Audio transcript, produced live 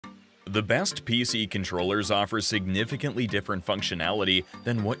The best PC controllers offer significantly different functionality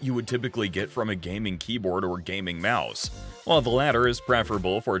than what you would typically get from a gaming keyboard or gaming mouse. While the latter is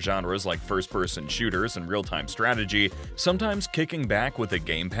preferable for genres like first-person shooters and real-time strategy, sometimes kicking back with a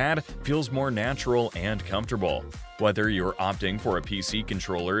gamepad feels more natural and comfortable. Whether you're opting for a PC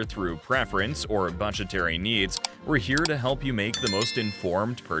controller through preference or budgetary needs, we're here to help you make the most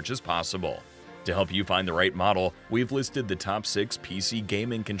informed purchase possible. To help you find the right model, we've listed the top 6 PC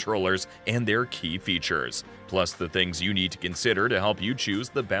gaming controllers and their key features, plus the things you need to consider to help you choose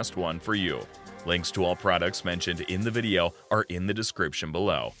the best one for you. Links to all products mentioned in the video are in the description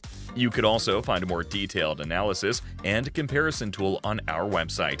below. You could also find a more detailed analysis and comparison tool on our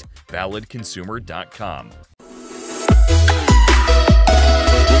website, validconsumer.com.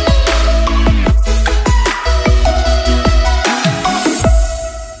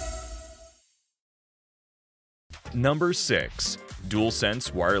 Number 6.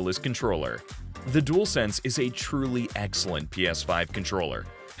 DualSense Wireless Controller. The DualSense is a truly excellent PS5 controller.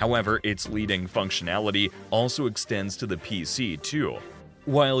 However, its leading functionality also extends to the PC too.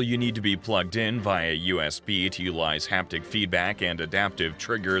 While you need to be plugged in via USB to utilize haptic feedback and adaptive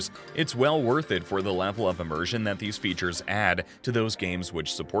triggers, it's well worth it for the level of immersion that these features add to those games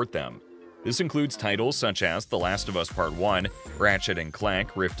which support them. This includes titles such as The Last of Us Part 1, Ratchet &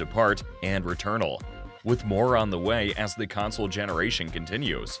 Clank Rift Apart, and Returnal, with more on the way as the console generation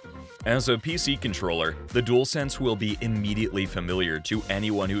continues. As a PC controller, the DualSense will be immediately familiar to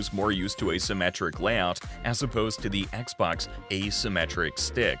anyone who's more used to a symmetric layout as opposed to the Xbox asymmetric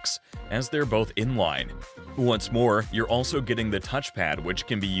sticks, as they're both inline. What's more, you're also getting the touchpad, which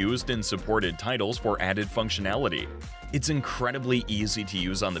can be used in supported titles for added functionality. It's incredibly easy to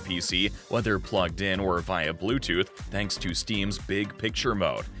use on the PC, whether plugged in or via Bluetooth, thanks to Steam's Big Picture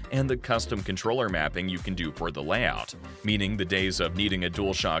mode and the custom controller mapping you can do for the layout, meaning the days of needing a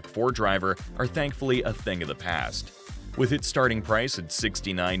DualShock 4 driver are thankfully a thing of the past. With its starting price at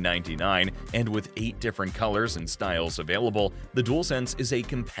 $69.99 and with 8 different colors and styles available, the DualSense is a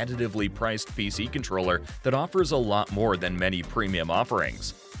competitively priced PC controller that offers a lot more than many premium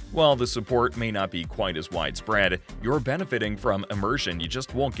offerings. While the support may not be quite as widespread, you're benefiting from immersion you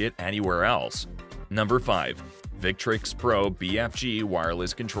just won't get anywhere else. Number 5. Victrix Pro BFG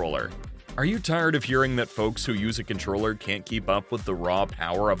Wireless Controller. Are you tired of hearing that folks who use a controller can't keep up with the raw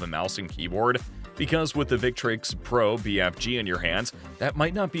power of a mouse and keyboard? Because with the Victrix Pro BFG in your hands, that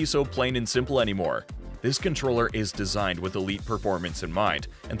might not be so plain and simple anymore. This controller is designed with elite performance in mind,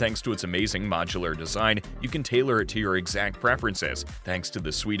 and thanks to its amazing modular design, you can tailor it to your exact preferences thanks to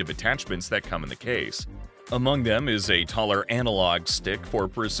the suite of attachments that come in the case. Among them is a taller analog stick for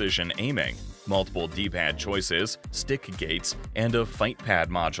precision aiming, multiple D-pad choices, stick gates, and a fight pad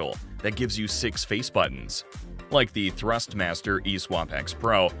module that gives you 6 face buttons. Like the Thrustmaster eSwap X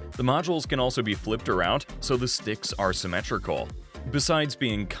Pro, the modules can also be flipped around so the sticks are symmetrical. Besides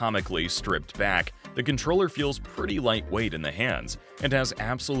being comically stripped back, the controller feels pretty lightweight in the hands and has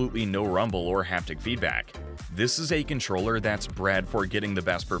absolutely no rumble or haptic feedback. This is a controller that's bred for getting the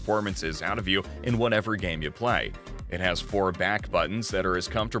best performances out of you in whatever game you play. It has 4 back buttons that are as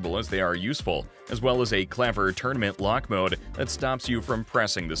comfortable as they are useful, as well as a clever tournament lock mode that stops you from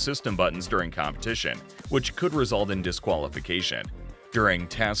pressing the system buttons during competition, which could result in disqualification. During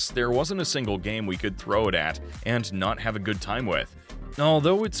tests, there wasn't a single game we could throw it at and not have a good time with.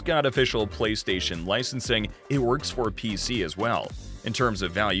 Although it's got official PlayStation licensing, it works for PC as well. In terms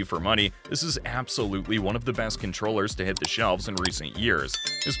of value for money, this is absolutely one of the best controllers to hit the shelves in recent years,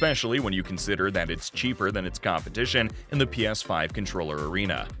 especially when you consider that it's cheaper than its competition in the PS5 controller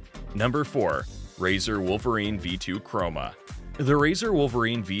arena. Number 4. Razer Wolverine V2 Chroma. The Razer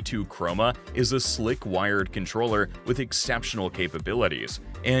Wolverine V2 Chroma is a slick wired controller with exceptional capabilities,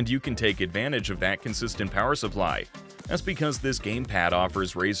 and you can take advantage of that consistent power supply. That's because this gamepad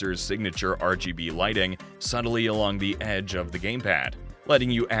offers Razer's signature RGB lighting subtly along the edge of the gamepad,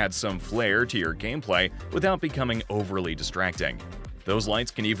 letting you add some flair to your gameplay without becoming overly distracting. Those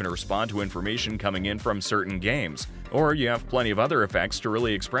lights can even respond to information coming in from certain games, or you have plenty of other effects to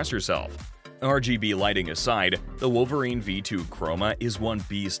really express yourself. RGB lighting aside, the Wolverine V2 Chroma is one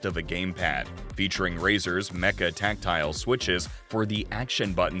beast of a gamepad, featuring Razer's Mecha tactile switches for the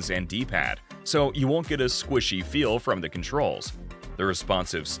action buttons and D-pad, so you won't get a squishy feel from the controls. The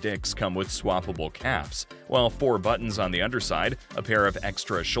responsive sticks come with swappable caps, while 4 buttons on the underside, a pair of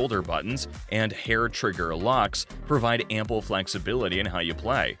extra shoulder buttons, and hair trigger locks provide ample flexibility in how you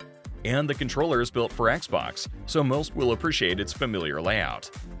play. And the controller is built for Xbox, so most will appreciate its familiar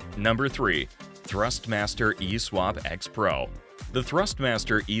layout. Number 3. Thrustmaster eSwap X Pro. The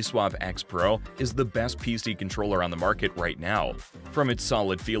Thrustmaster eSwap X Pro is the best PC controller on the market right now. From its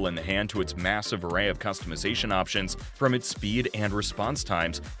solid feel in the hand to its massive array of customization options, from its speed and response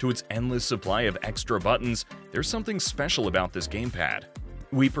times to its endless supply of extra buttons, there's something special about this gamepad.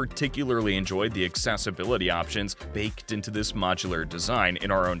 We particularly enjoyed the accessibility options baked into this modular design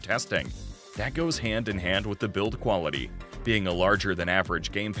in our own testing. That goes hand in hand with the build quality, being a larger than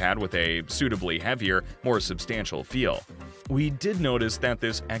average gamepad with a suitably heavier, more substantial feel. We did notice that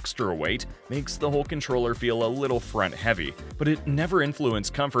this extra weight makes the whole controller feel a little front heavy, but it never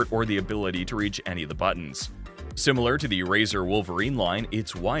influenced comfort or the ability to reach any of the buttons. Similar to the Razer Wolverine line,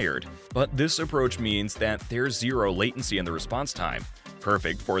 it's wired, but this approach means that there's zero latency in the response time,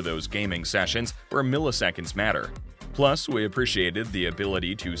 perfect for those gaming sessions where milliseconds matter. Plus, we appreciated the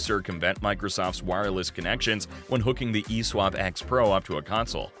ability to circumvent Microsoft's wireless connections when hooking the eSwap X Pro up to a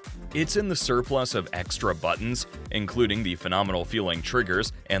console. It's in the surplus of extra buttons, including the phenomenal feeling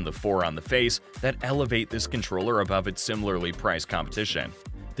triggers and the 4 on the face, that elevate this controller above its similarly priced competition.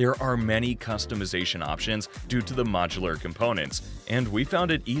 There are many customization options due to the modular components, and we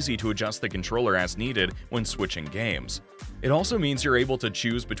found it easy to adjust the controller as needed when switching games. It also means you're able to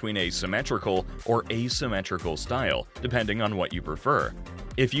choose between a symmetrical or asymmetrical style, depending on what you prefer.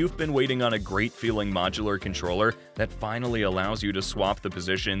 If you've been waiting on a great-feeling modular controller that finally allows you to swap the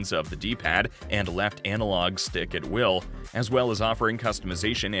positions of the D-pad and left analog stick at will, as well as offering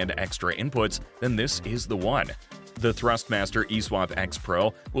customization and extra inputs, then this is the one. The Thrustmaster eSwap X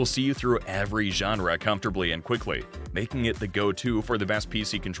Pro will see you through every genre comfortably and quickly, making it the go-to for the best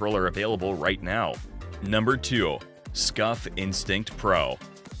PC controller available right now. Number 2. SCUF Instinct Pro.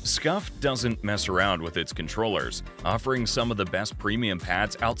 SCUF doesn't mess around with its controllers, offering some of the best premium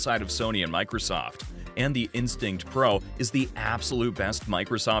pads outside of Sony and Microsoft. And the Instinct Pro is the absolute best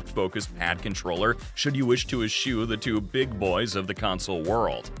Microsoft-focused pad controller should you wish to eschew the two big boys of the console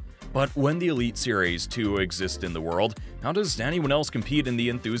world. But when the Elite Series 2 exists in the world, how does anyone else compete in the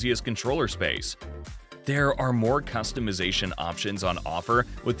enthusiast controller space? There are more customization options on offer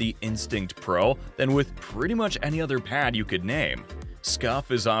with the Instinct Pro than with pretty much any other pad you could name.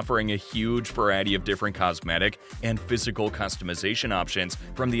 SCUF is offering a huge variety of different cosmetic and physical customization options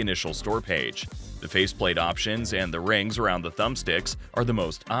from the initial store page. The faceplate options and the rings around the thumbsticks are the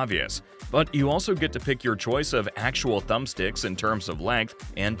most obvious, but you also get to pick your choice of actual thumbsticks in terms of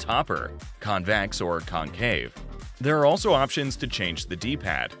length and topper, convex or concave. There are also options to change the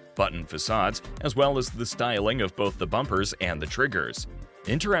D-pad, button facades, as well as the styling of both the bumpers and the triggers.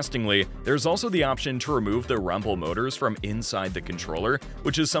 Interestingly, there's also the option to remove the rumble motors from inside the controller,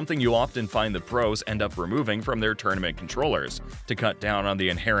 which is something you often find the pros end up removing from their tournament controllers, to cut down on the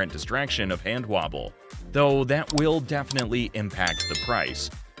inherent distraction of hand wobble. Though that will definitely impact the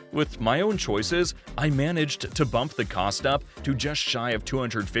price. With my own choices, I managed to bump the cost up to just shy of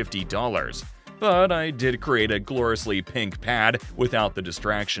 $250. But I did create a gloriously pink pad without the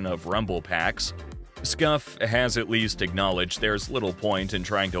distraction of rumble packs. SCUF has at least acknowledged there's little point in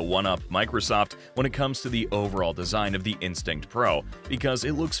trying to one-up Microsoft when it comes to the overall design of the Instinct Pro, because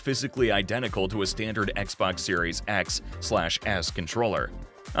it looks physically identical to a standard Xbox Series X/S controller.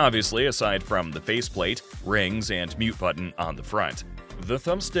 Obviously, aside from the faceplate, rings, and mute button on the front. The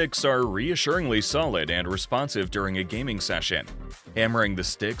thumbsticks are reassuringly solid and responsive during a gaming session. Hammering the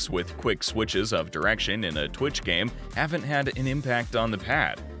sticks with quick switches of direction in a Twitch game haven't had an impact on the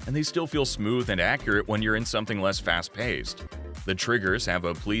pad, and they still feel smooth and accurate when you're in something less fast-paced. The triggers have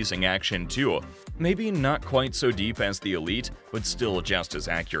a pleasing action too, maybe not quite so deep as the Elite, but still just as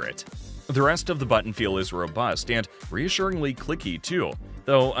accurate. The rest of the button feel is robust and reassuringly clicky too,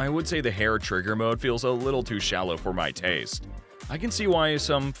 though I would say the hair trigger mode feels a little too shallow for my taste. I can see why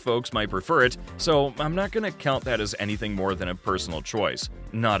some folks might prefer it, so I'm not going to count that as anything more than a personal choice,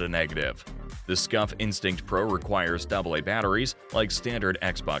 not a negative. The SCUF Instinct Pro requires AA batteries like standard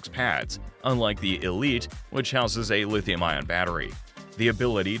Xbox pads, unlike the Elite, which houses a lithium-ion battery. The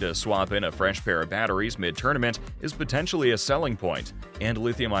ability to swap in a fresh pair of batteries mid-tournament is potentially a selling point, and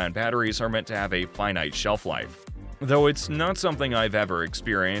lithium-ion batteries are meant to have a finite shelf life. Though it's not something I've ever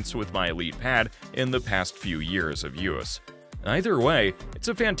experienced with my Elite pad in the past few years of use. Either way, it's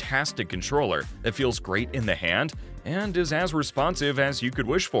a fantastic controller that feels great in the hand and is as responsive as you could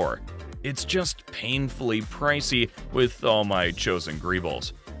wish for. It's just painfully pricey with all my chosen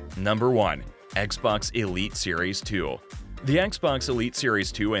greebles. Number 1. Xbox Elite Series 2. The Xbox Elite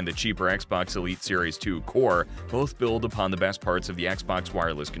Series 2 and the cheaper Xbox Elite Series 2 Core both build upon the best parts of the Xbox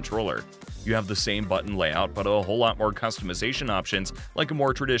wireless controller. You have the same button layout, but a whole lot more customization options, like a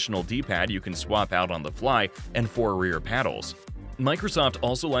more traditional D-pad you can swap out on the fly and 4 rear paddles. Microsoft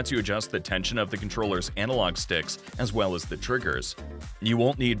also lets you adjust the tension of the controller's analog sticks as well as the triggers. You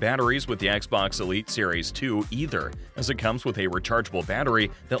won't need batteries with the Xbox Elite Series 2 either, as it comes with a rechargeable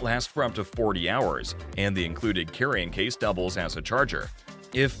battery that lasts for up to 40 hours, and the included carrying case doubles as a charger.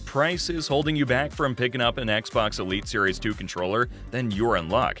 If price is holding you back from picking up an Xbox Elite Series 2 controller, then you're in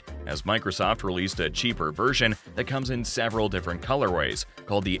luck, as Microsoft released a cheaper version that comes in several different colorways,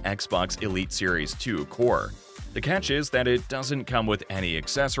 called the Xbox Elite Series 2 Core. The catch is that it doesn't come with any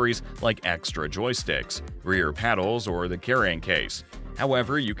accessories like extra joysticks, rear paddles, or the carrying case.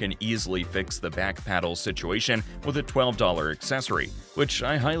 However, you can easily fix the back paddle situation with a $12 accessory, which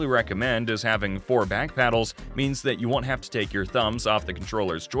I highly recommend, as having 4 back paddles means that you won't have to take your thumbs off the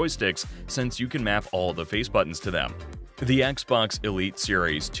controller's joysticks since you can map all the face buttons to them. The Xbox Elite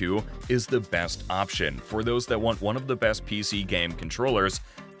Series 2 is the best option for those that want one of the best PC game controllers,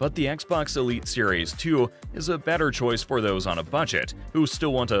 but the Xbox Elite Series 2 is a better choice for those on a budget who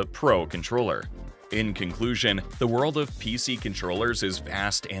still want a pro controller. In conclusion, the world of PC controllers is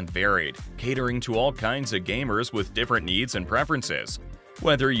vast and varied, catering to all kinds of gamers with different needs and preferences.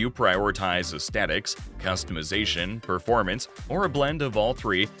 Whether you prioritize aesthetics, customization, performance, or a blend of all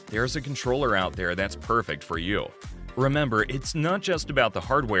three, there's a controller out there that's perfect for you. Remember, it's not just about the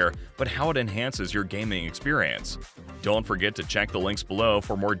hardware, but how it enhances your gaming experience. Don't forget to check the links below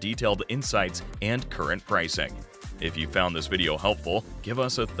for more detailed insights and current pricing. If you found this video helpful, give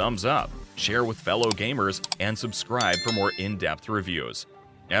us a thumbs up, share with fellow gamers, and subscribe for more in-depth reviews.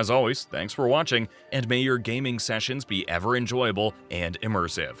 As always, thanks for watching, and may your gaming sessions be ever enjoyable and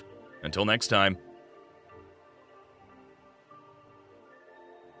immersive. Until next time,